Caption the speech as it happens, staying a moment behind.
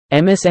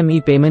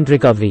MSME Payment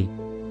Recovery.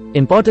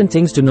 Important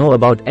things to know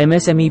about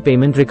MSME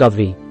Payment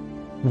Recovery.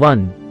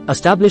 1.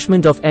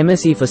 Establishment of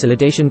MSE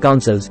Facilitation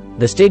Councils.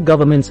 The state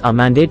governments are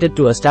mandated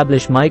to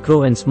establish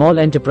Micro and Small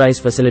Enterprise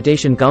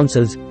Facilitation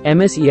Councils,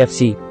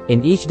 MSEFC,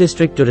 in each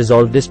district to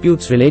resolve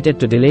disputes related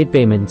to delayed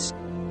payments.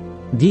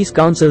 These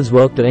councils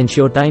work to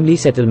ensure timely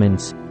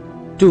settlements.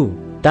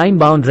 2.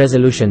 Time-bound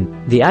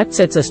resolution. The Act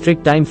sets a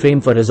strict time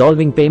frame for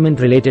resolving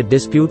payment-related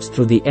disputes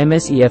through the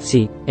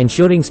MSEFC,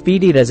 ensuring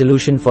speedy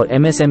resolution for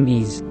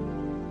MSMEs.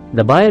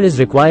 The buyer is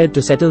required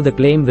to settle the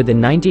claim within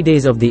 90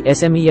 days of the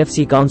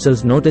SMEFC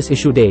Council's notice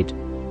issue date.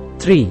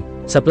 3.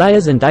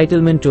 Supplier's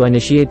entitlement to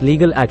initiate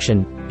legal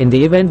action. In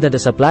the event that a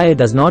supplier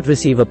does not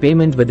receive a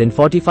payment within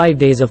 45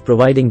 days of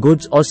providing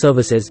goods or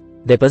services,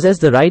 they possess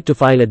the right to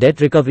file a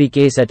debt recovery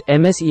case at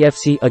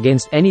MSEFC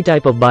against any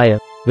type of buyer,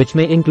 which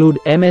may include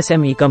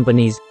MSME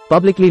companies,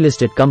 publicly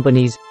listed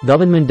companies,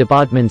 government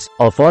departments,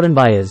 or foreign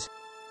buyers.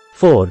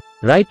 4.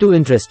 Right to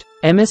interest.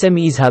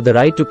 MSMEs have the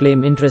right to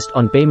claim interest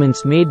on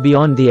payments made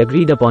beyond the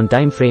agreed-upon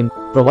time frame,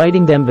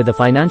 providing them with a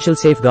financial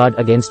safeguard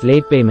against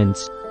late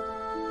payments.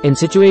 In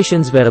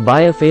situations where a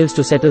buyer fails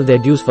to settle their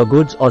dues for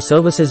goods or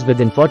services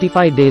within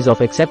 45 days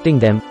of accepting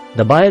them,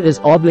 the buyer is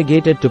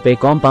obligated to pay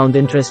compound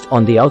interest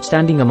on the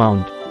outstanding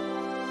amount.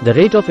 The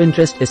rate of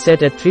interest is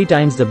set at 3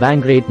 times the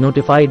bank rate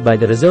notified by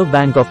the Reserve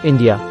Bank of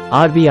India,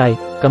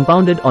 RBI,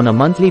 compounded on a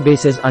monthly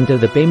basis until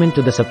the payment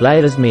to the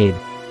supplier is made.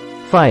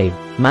 5.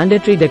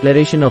 Mandatory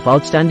declaration of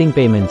outstanding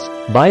payments.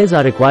 Buyers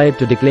are required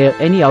to declare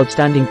any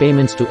outstanding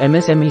payments to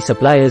MSME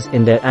suppliers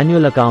in their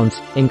annual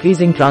accounts,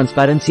 increasing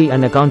transparency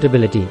and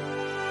accountability.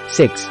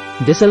 6.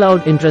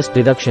 Disallowed interest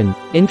deduction.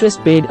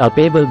 Interest paid or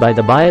payable by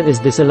the buyer is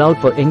disallowed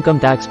for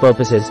income tax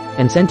purposes,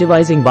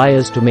 incentivizing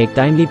buyers to make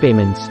timely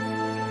payments.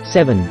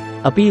 7.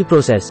 Appeal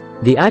process.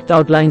 The Act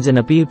outlines an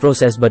appeal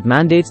process but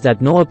mandates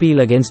that no appeal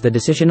against the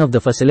decision of the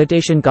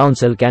Facilitation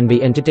Council can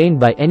be entertained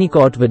by any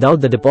court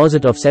without the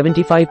deposit of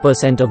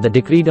 75% of the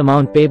decreed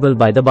amount payable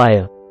by the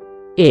buyer.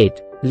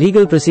 8.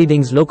 Legal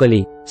proceedings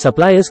locally.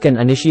 Suppliers can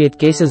initiate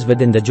cases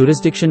within the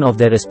jurisdiction of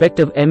their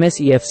respective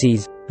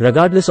MSEFCs,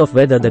 regardless of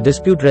whether the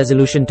dispute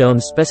resolution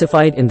terms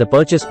specified in the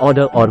purchase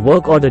order or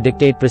work order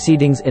dictate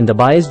proceedings in the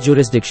buyer's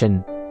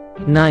jurisdiction.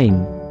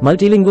 9.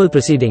 Multilingual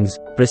proceedings.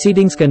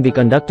 Proceedings can be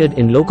conducted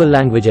in local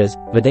languages,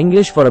 with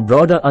English for a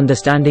broader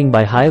understanding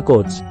by higher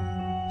courts.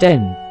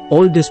 10.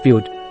 Old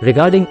dispute.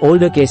 Regarding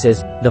older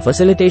cases, the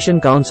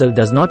Facilitation Council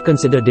does not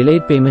consider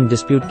delayed payment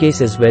dispute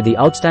cases where the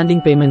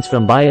outstanding payments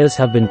from buyers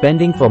have been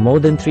pending for more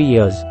than 3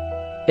 years.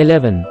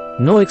 11.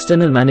 No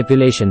external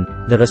manipulation.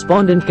 The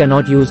respondent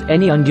cannot use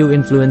any undue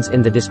influence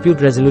in the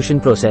dispute resolution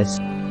process.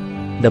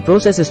 The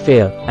process is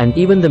fair, and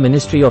even the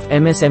Ministry of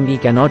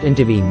MSME cannot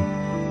intervene.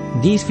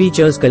 These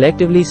features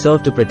collectively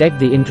serve to protect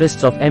the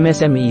interests of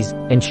MSMEs,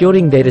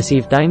 ensuring they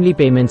receive timely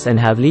payments and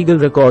have legal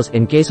recourse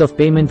in case of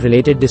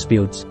payment-related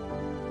disputes.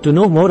 To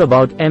know more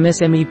about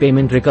MSME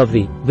payment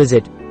recovery,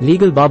 visit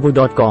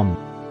legalbabu.com.